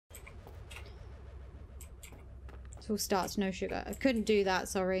Full starch, no sugar. I couldn't do that,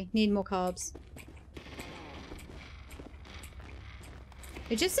 sorry. Need more carbs.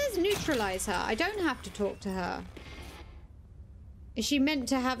 It just says neutralize her. I don't have to talk to her. Is she meant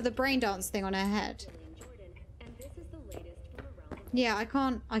to have the brain dance thing on her head? Yeah, I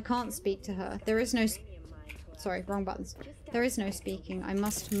can't speak to her. There is no... Sorry, wrong buttons. There is no speaking. I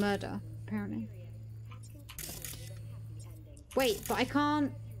must murder, apparently. Wait, but I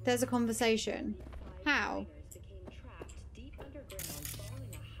can't... There's a conversation. How?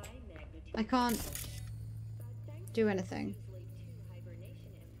 I can't do anything.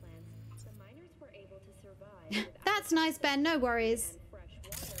 That's nice, Ben. No worries.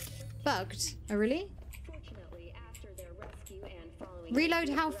 Bugged. Oh, really? Reload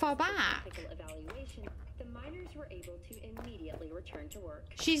how far back?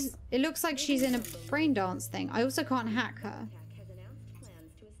 She's... It looks like she's in a brain dance thing. I also can't hack her.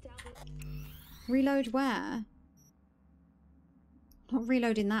 Reload where? Not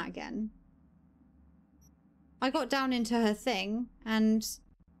reloading that again. I got down into her thing and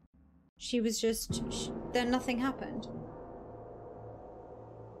she was just... then nothing happened.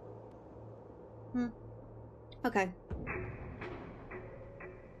 Okay.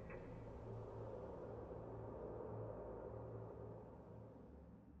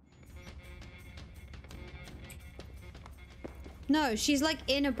 No, she's like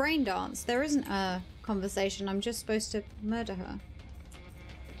in a brain dance. There isn't a conversation. I'm just supposed to murder her.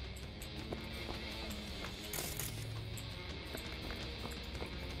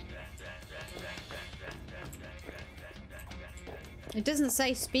 It doesn't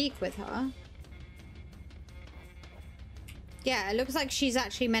say speak with her. Yeah, it looks like she's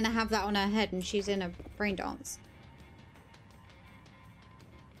actually meant to have that on her head and she's in a brain dance.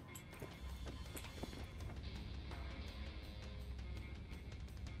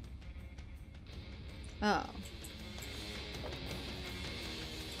 Oh.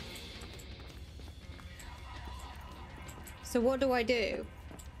 So what do I do?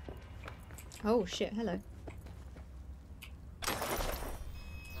 Oh shit, hello.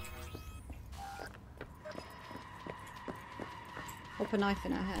 Pop a knife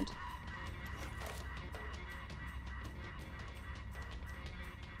in her head.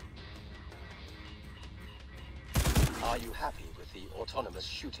 Are you happy with the autonomous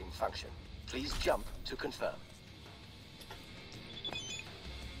shooting function? Please jump to confirm.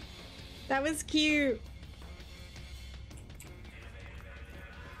 That was cute.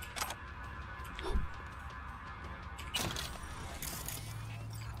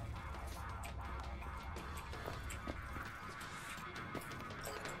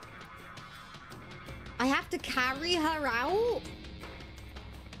 I have to carry her out?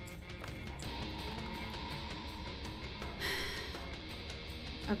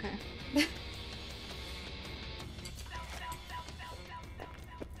 Okay.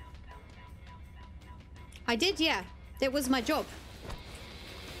 I did, yeah. It was my job.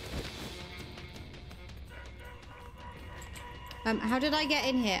 How did I get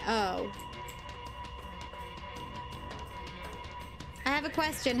in here? Oh. I have a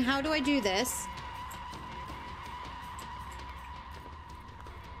question. How do I do this?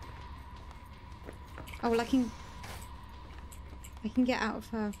 Oh, well, I can get out of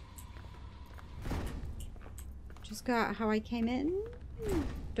her. Just go out how I came in.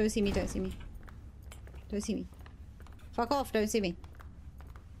 Don't see me, don't see me. Don't see me. Fuck off, don't see me.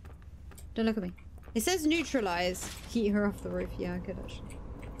 Don't look at me. It says neutralize. Heat her off the roof. Yeah, I could actually.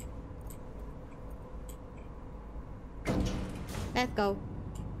 Let's go.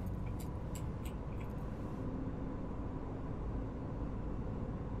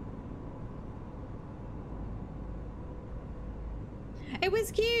 It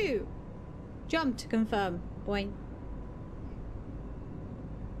was cute. Jump to confirm. Boing.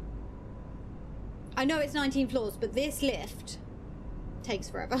 I know it's 19 floors, but this lift takes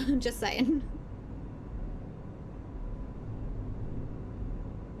forever. I'm just saying.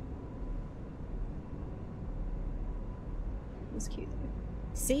 It was cute though.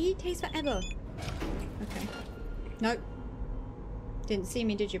 See? Takes forever. Okay. Nope. Didn't see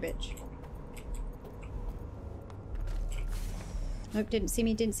me, did you, bitch? Nope, didn't see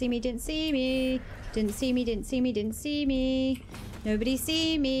me, didn't see me, didn't see me. Didn't see me, didn't see me, didn't see me. Nobody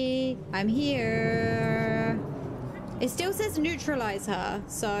see me. I'm here. It still says neutralize her,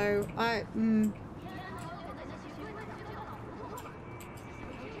 so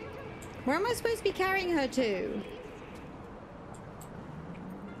Where am I supposed to be carrying her to?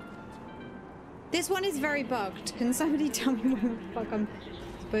 This one is very bugged. Can somebody tell me where the fuck I'm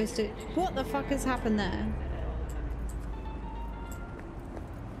supposed to... What the fuck has happened there?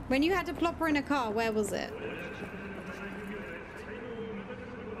 When you had to plop her in a car, where was it?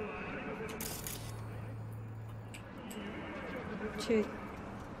 2.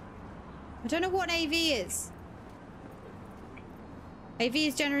 I don't know what an AV is. AV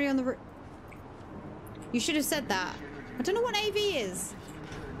is generally on the roof. You should have said that. I don't know what AV is.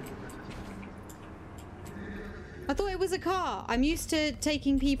 I thought it was a car. I'm used to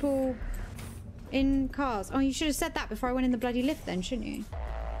taking people in cars. Oh, you should have said that before I went in the bloody lift then, shouldn't you?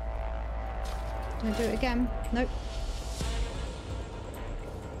 Can I do it again? Nope.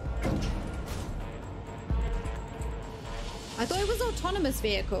 I thought it was an autonomous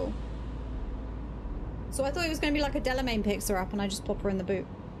vehicle. So I thought it was going to be like a Delamain picks her up and I just pop her in the boot.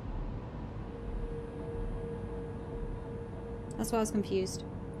 That's why I was confused.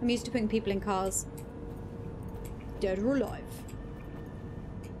 I'm used to putting people in cars. Dead or alive.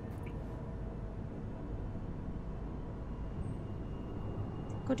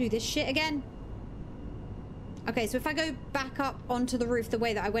 Gotta do this shit again. Okay, so if I go back up onto the roof the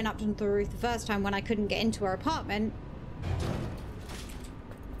way that I went up onto the roof the first time when I couldn't get into her apartment.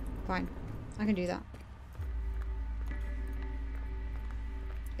 Fine. I can do that.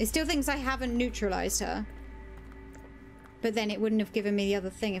 It still thinks I haven't neutralized her. But then it wouldn't have given me the other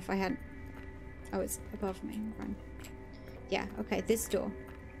thing if I hadn't. Oh, it's above me. Fine. Yeah, okay, this door.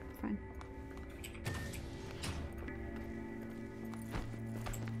 Fine.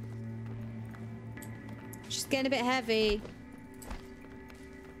 She's getting a bit heavy.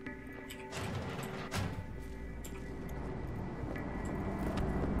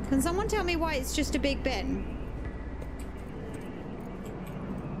 Can someone tell me why it's just a big bin?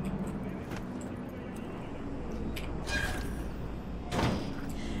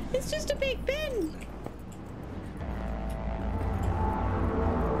 It's just a big bin.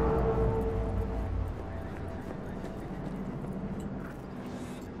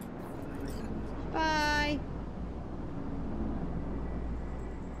 Bye.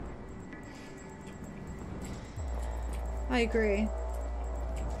 I agree.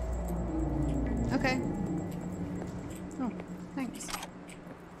 Okay. Oh, thanks.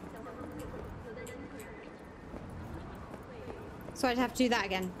 So I'd have to do that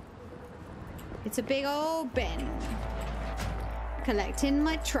again. It's a big old bin. Collecting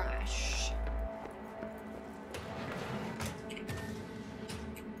my trash.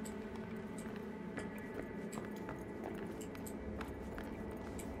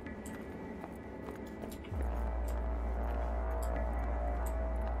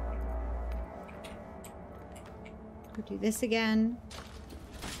 I'll do this again.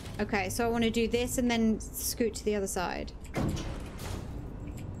 Okay, so I want to do this and then scoot to the other side.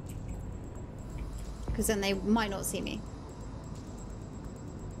 Because then they might not see me.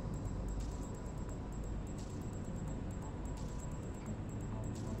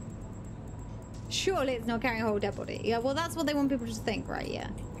 Surely it's not carrying a whole dead body. Yeah, well that's what they want people to think, right? Yeah.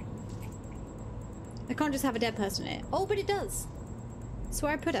 I can't just have a dead person in it. Oh, but it does. That's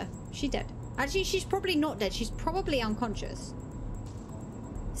where I put her. She's dead. Actually, she's probably not dead. She's probably unconscious.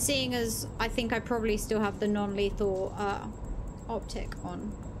 Seeing as I think I probably still have the non-lethal optic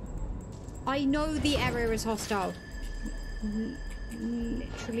on. I know the area is hostile.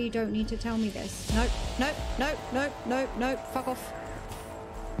 Literally don't need to tell me this. Nope, nope, nope, nope, nope, nope. Fuck off.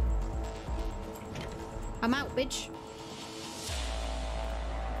 I'm out, bitch.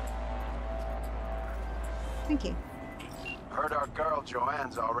 Thank you. Heard our girl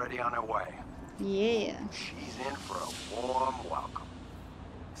Joanne's already on her way. Yeah. She's in for a warm welcome.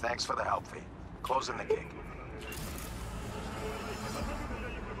 Thanks for the help, V. Closing the gig.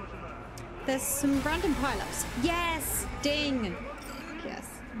 There's some random pileups. Yes! Ding! Yes,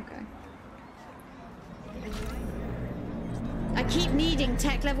 okay. I keep needing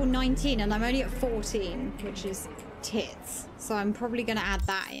tech level 19 and I'm only at 14, which is tits. So I'm probably gonna add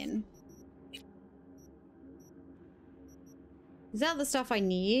that in. Is that the stuff I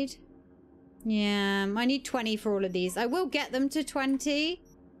need? Yeah, I need 20 for all of these. I will get them to 20,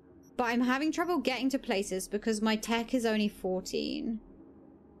 but I'm having trouble getting to places because my tech is only 14.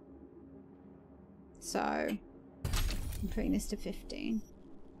 So, I'm putting this to 15.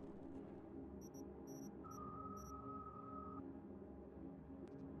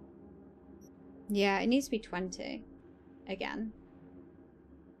 Yeah, it needs to be 20. Again.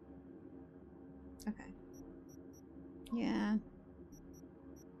 Okay. Yeah.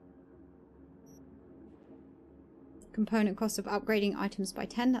 Component cost of upgrading items by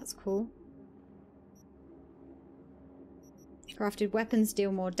 10, that's cool. Crafted weapons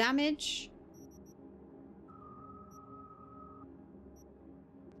deal more damage.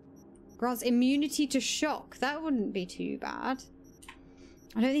 Grants immunity to shock. That wouldn't be too bad.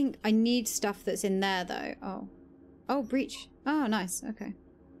 I don't think I need stuff that's in there though. Oh. Oh, breach. Oh, nice. Okay.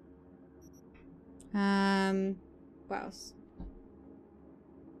 What else?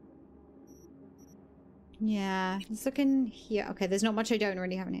 Yeah, let's look in here. Okay, there's not much I don't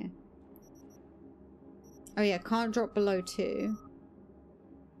already have in here. Oh yeah, can't drop below 2.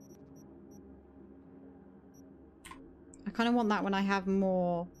 I kind of want that when I have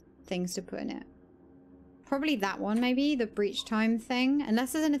more things to put in it. Probably that one, maybe. The breach time thing.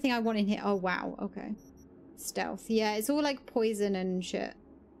 Unless there's anything I want in here. Oh, wow. Okay. Stealth. Yeah, it's all like poison and shit.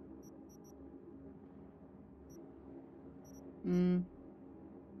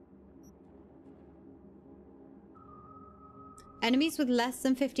 Enemies with less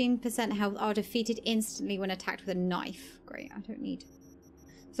than 15% health are defeated instantly when attacked with a knife. Great, I don't need...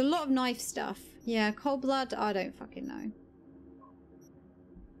 There's a lot of knife stuff. Yeah, cold blood, I don't fucking know.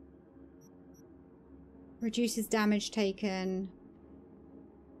 Reduces damage taken.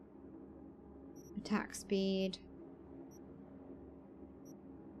 Attack speed.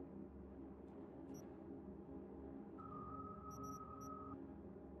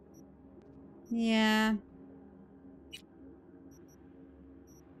 Yeah.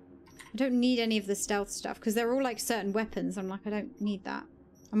 I don't need any of the stealth stuff because they're all like certain weapons. I'm like, I don't need that.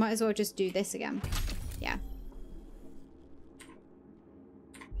 I might as well just do this again. Yeah.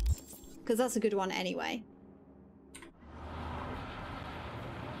 Because that's a good one anyway.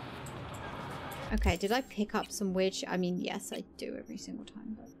 Okay, did I pick up some weird shit? I mean, yes, I do every single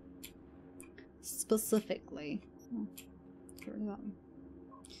time, but... Specifically. Oh, get rid of that one.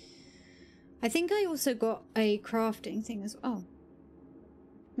 I think I also got a crafting thing as well.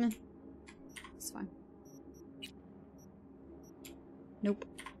 Oh. It's fine. Nope.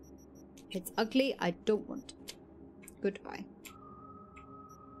 It's ugly. I don't want it. Goodbye.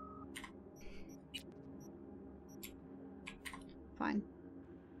 Fine.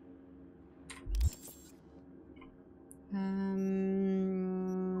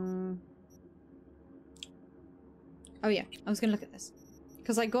 Oh yeah, I was gonna look at this.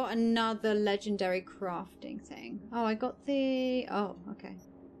 Because I got another legendary crafting thing. Oh, I got the... Oh, okay.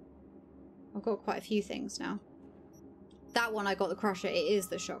 I've got quite a few things now. That one I got the crusher. It is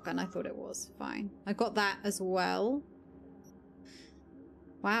the shotgun. I thought it was. Fine. I got that as well.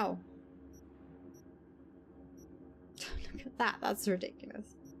 Wow. Look at that. That's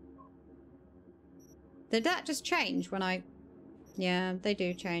ridiculous. Did that just change when I... Yeah, they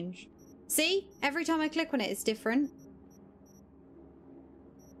do change. See? Every time I click on it, it's different.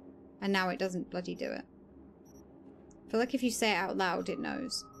 And now it doesn't bloody do it. I feel like if you say it out loud, it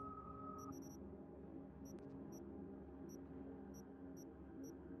knows.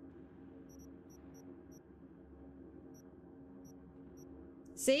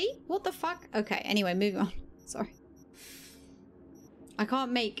 See? What the fuck? Okay, anyway, moving on. Sorry. I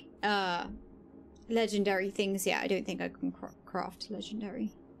can't make legendary things yet. I don't think I can craft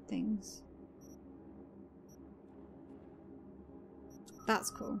legendary things. That's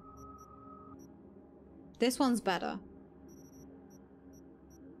cool. This one's better.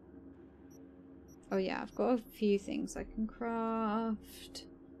 Oh yeah, I've got a few things I can craft.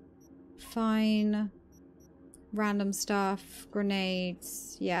 Fine. Random stuff.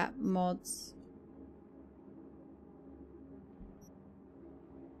 Grenades. Yeah, mods.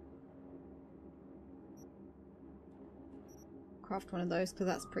 Craft one of those because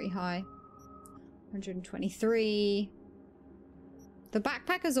that's pretty high. 123. The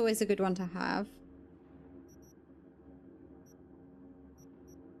backpack is always a good one to have.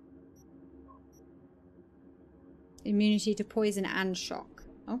 Immunity to poison and shock.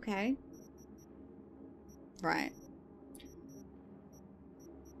 Okay. Right.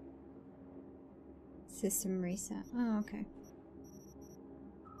 System reset. Oh, okay.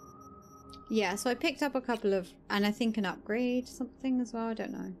 Yeah, so I picked up a couple of... And I think an upgrade something as well. I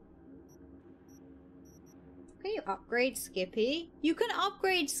don't know. Can you upgrade Skippy? You can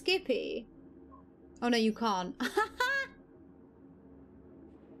upgrade Skippy! Oh, no, you can't.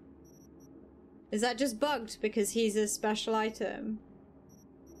 Is that just bugged because he's a special item?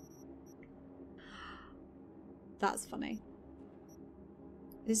 That's funny.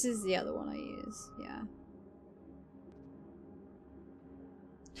 This is the other one I use. Yeah.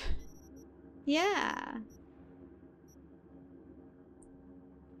 Yeah.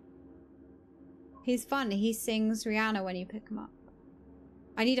 He's fun. He sings Rihanna when you pick him up.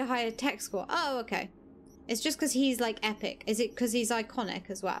 I need a higher tech score. Oh, okay. It's just because he's like epic. Is it because he's iconic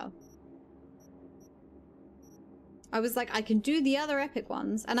as well? I was like, I can do the other epic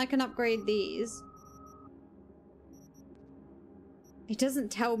ones and I can upgrade these. It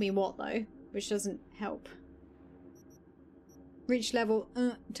doesn't tell me what though, which doesn't help. Reach level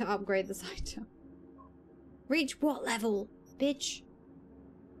to upgrade this item. Reach what level, bitch?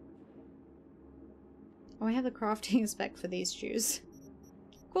 Oh, I have the crafting spec for these shoes.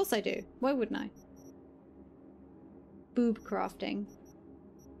 Of course I do. Why wouldn't I? boob crafting.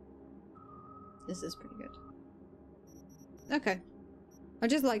 This is pretty good. Okay. I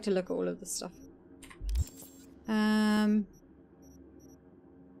just like to look at all of this stuff.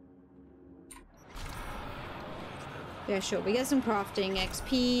 Yeah, sure. We get some crafting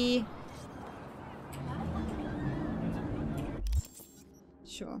XP.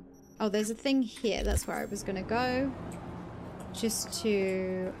 Sure. Oh, there's a thing here. That's where I was gonna go. Just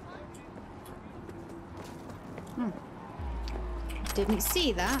to... Oh. Didn't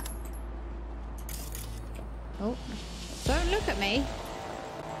see that. Oh. Don't look at me.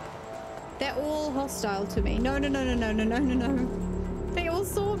 They're all hostile to me. No, no, no, no, no, no, no, no, no. They all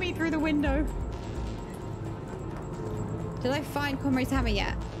saw me through the window. Did I find Comrade's hammer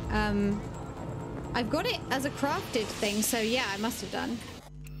yet? I've got it as a crafted thing, so yeah, I must have done.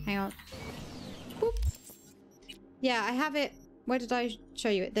 Hang on. Boop. Yeah, I have it. Where did I show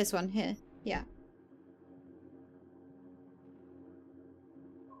you it? This one here. Yeah.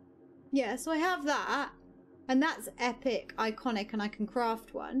 Yeah, so I have that. And that's epic, iconic, and I can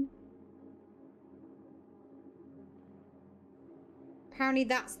craft one. Apparently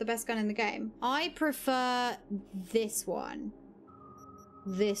that's the best gun in the game. I prefer this one.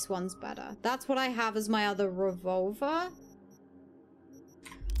 This one's better. That's what I have as my other revolver.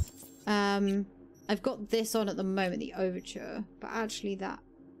 I've got this on at the moment, the Overture. But actually that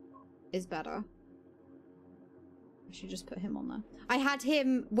is better. I should just put him on there. I had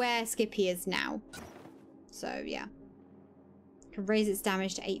him where Skippy is now. So, yeah. Can raise its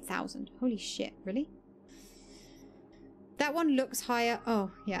damage to 8,000. Holy shit, really? That one looks higher.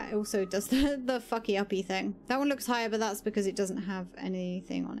 Oh, yeah, it also does the fucky uppy thing. That one looks higher, but that's because it doesn't have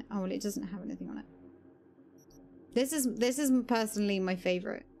anything on it. Oh, well, it doesn't have anything on it. This is personally my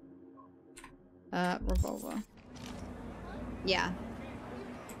favorite revolver. Yeah.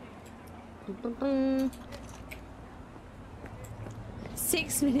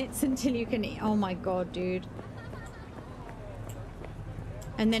 6 minutes until you can eat. Oh my god, dude.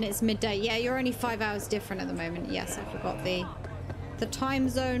 And then it's midday. Yeah, you're only 5 hours different at the moment. Yes, I forgot the time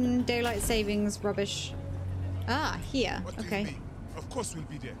zone, daylight savings, rubbish. Ah, here. Okay. Of course we'll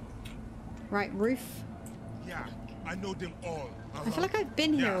be there. Right, roof. Yeah, I know them all. I feel like I've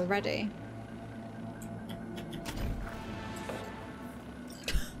been here already.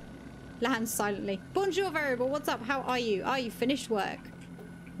 Land silently. Bonjour, variable. What's up? How are you? Are you finished work?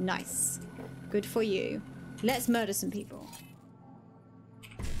 Nice. Good for you. Let's murder some people.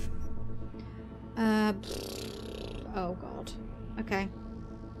 Oh god. Okay.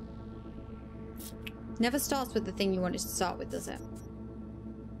 Never starts with the thing you want it to start with, does it?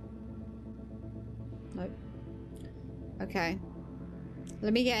 Nope. Okay.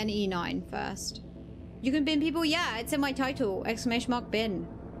 Let me get an E9 first. You can bin people? Yeah, it's in my title. Exclamation mark bin.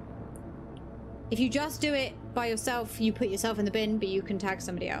 If you just do it by yourself, you put yourself in the bin, but you can tag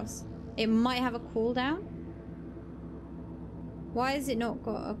somebody else. It might have a cooldown. Why has it not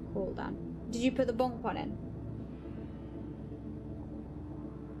got a cooldown? Did you put the bonk one in?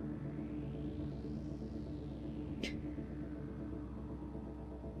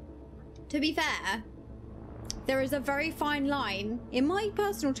 To be fair, there is a very fine line in my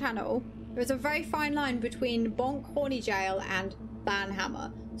personal channel. There is a very fine line between bonk horny jail and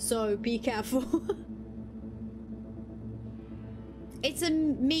banhammer, so be careful. It's a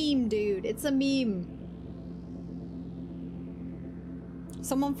meme, dude. It's a meme.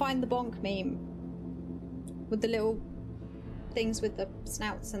 Someone find the bonk meme with the little things with the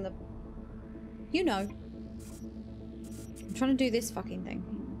snouts and the, you know. I'm trying to do this fucking thing.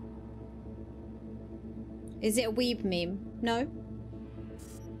 Is it a weeb meme? No.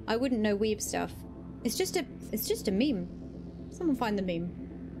 I wouldn't know weeb stuff. It's just a meme. Someone find the meme.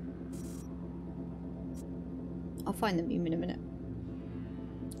 I'll find the meme in a minute.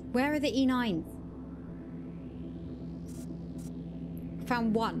 Where are the E9s?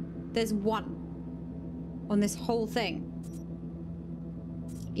 Found one. There's one on this whole thing.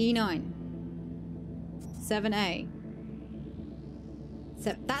 E9. 7A.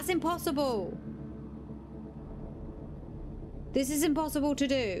 That's impossible. This is impossible to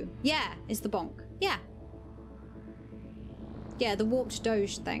do. Yeah, it's the bonk. Yeah. Yeah, the warped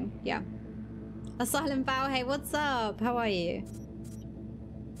doge thing. Yeah. Asylum Bow, hey, what's up? How are you?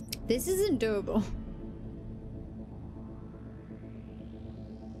 This isn't doable.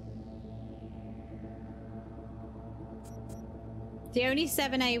 The only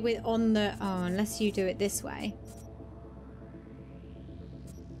 7A with on the... Oh, unless you do it this way.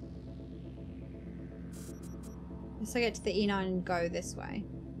 Unless I get to the E9 and go this way.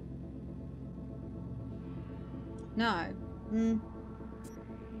 No.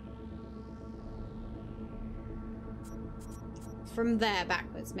 from there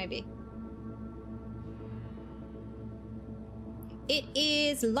backwards, maybe. It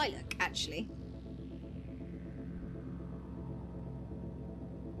is lilac, actually.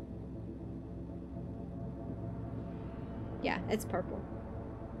 Yeah, it's purple.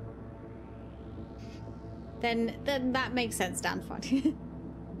 Then that makes sense, Dan. Fine.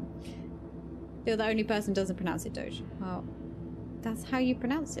 You're the only person who doesn't pronounce it Doge. Well, that's how you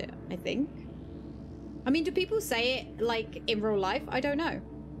pronounce it, I think. I mean, do people say it, like, in real life? I don't know.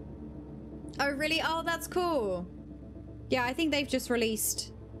 Oh, really? Oh, that's cool. Yeah, I think they've just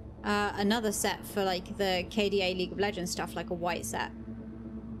released another set for, like, the KDA League of Legends stuff, like a white set.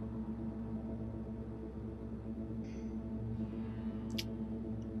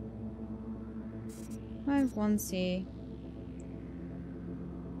 I have 1C.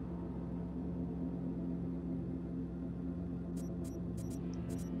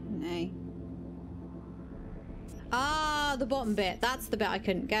 Nay. Ah, the bottom bit. That's the bit I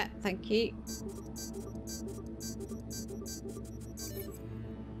couldn't get. Thank you.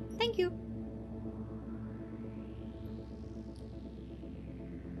 Thank you.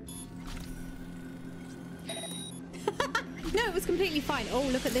 No, it was completely fine. Oh,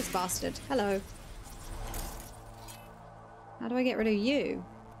 look at this bastard. Hello. How do I get rid of you?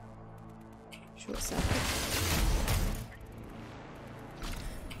 Short circuit.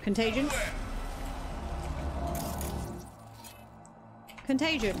 Contagion.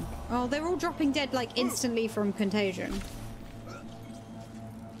 Contagion. Oh, they're all dropping dead like instantly from contagion.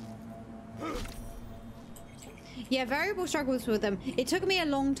 Yeah, variable struggles with them. It took me a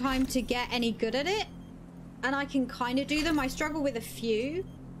long time to get any good at it. And I can kind of do them. I struggle with a few.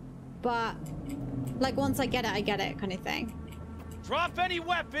 But, like, once I get it kind of thing. Drop any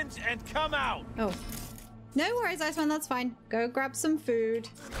weapons and come out! Oh. No worries, Iceman, that's fine. Go grab some food.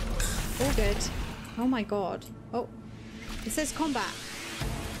 All good. Oh my god. Oh. It says combat.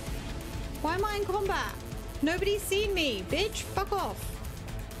 Why am I in combat? Nobody's seen me. Bitch, fuck off.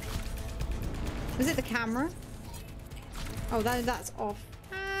 Was it the camera? Oh, that's off.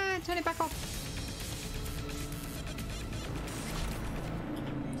 Ah, turn it back off.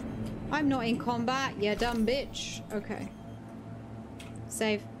 I'm not in combat, you dumb bitch. Okay.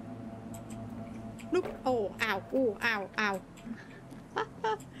 Save. Nope. Oh, ow. Oh, ow, ow.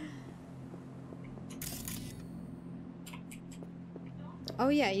 Oh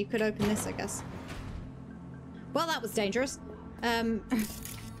yeah, you could open this, I guess. Well, that was dangerous.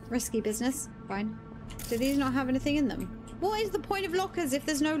 Risky business. Fine. Do these not have anything in them? What is the point of lockers if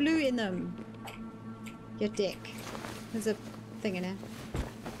there's no loot in them? You dick. There's a thing in here.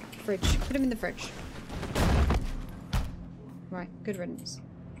 Fridge. Put him in the fridge. Right. Good riddance.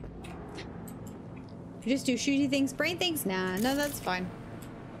 You just do shooty things, brain things? Nah. No, that's fine.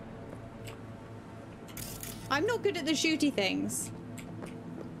 I'm not good at the shooty things.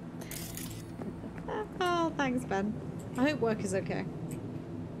 Oh, thanks, Ben. I hope work is okay.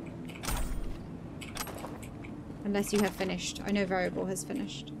 Unless you have finished. I know variable has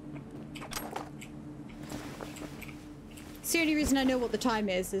finished. It's the only reason I know what the time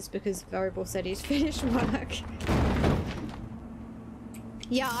is because variable said he's finished work.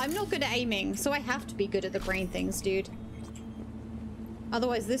 Yeah, I'm not good at aiming, so I have to be good at the brain things, dude.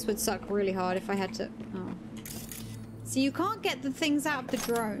 Otherwise, this would suck really hard if I had to... Oh. So you can't get the things out of the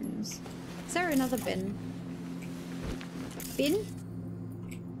drones. Is there another bin? Bin?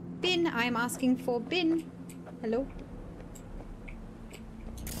 Bin, I'm asking for bin. Hello?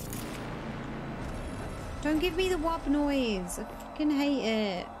 Don't give me the wop noise. I fucking hate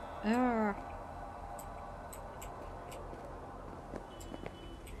it. Ugh.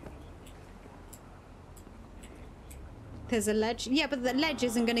 There's a ledge. Yeah, but the ledge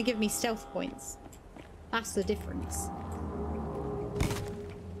isn't going to give me stealth points. That's the difference.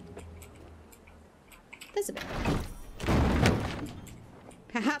 There's a bit.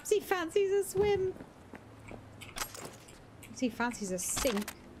 Perhaps he fancies a swim. Perhaps he fancies a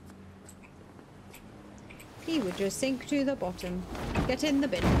sink. He would just sink to the bottom. Get in the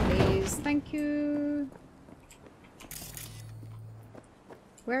bin, please. Thank you.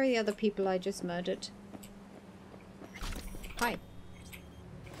 Where are the other people I just murdered? Hi.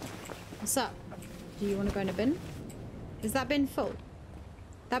 What's up? Do you want to go in a bin? Is that bin full?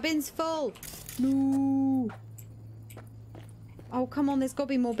 That bin's full! No! Oh, come on, there's got to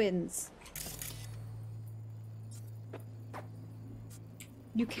be more bins.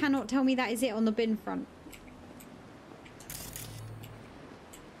 You cannot tell me that is it on the bin front.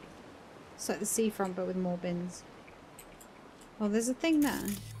 It's like the seafront, but with more bins. Oh, there's a thing there.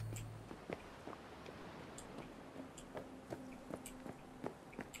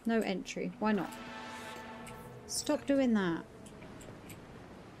 No entry. Why not? Stop doing that.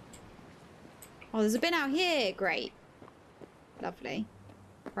 Oh, there's a bin out here. Great. Lovely.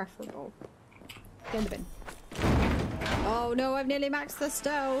 Preferable. Get in the bin. Oh no, I've nearly maxed the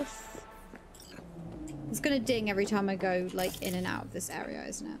stealth. It's gonna ding every time I go, like, in and out of this area,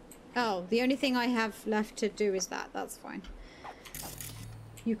 isn't it? Oh, the only thing I have left to do is that. That's fine.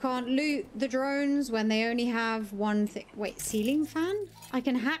 You can't loot the drones when they only have one thing. Wait, ceiling fan? I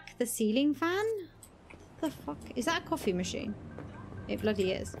can hack the ceiling fan? What the fuck? Is that a coffee machine? It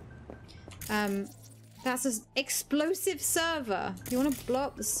bloody is. That's an explosive server. You want to blow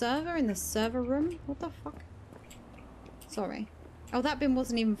up the server in the server room? What the fuck? Sorry. Oh, that bin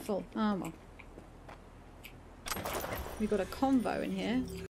wasn't even full. Oh, well. We got a convo in here.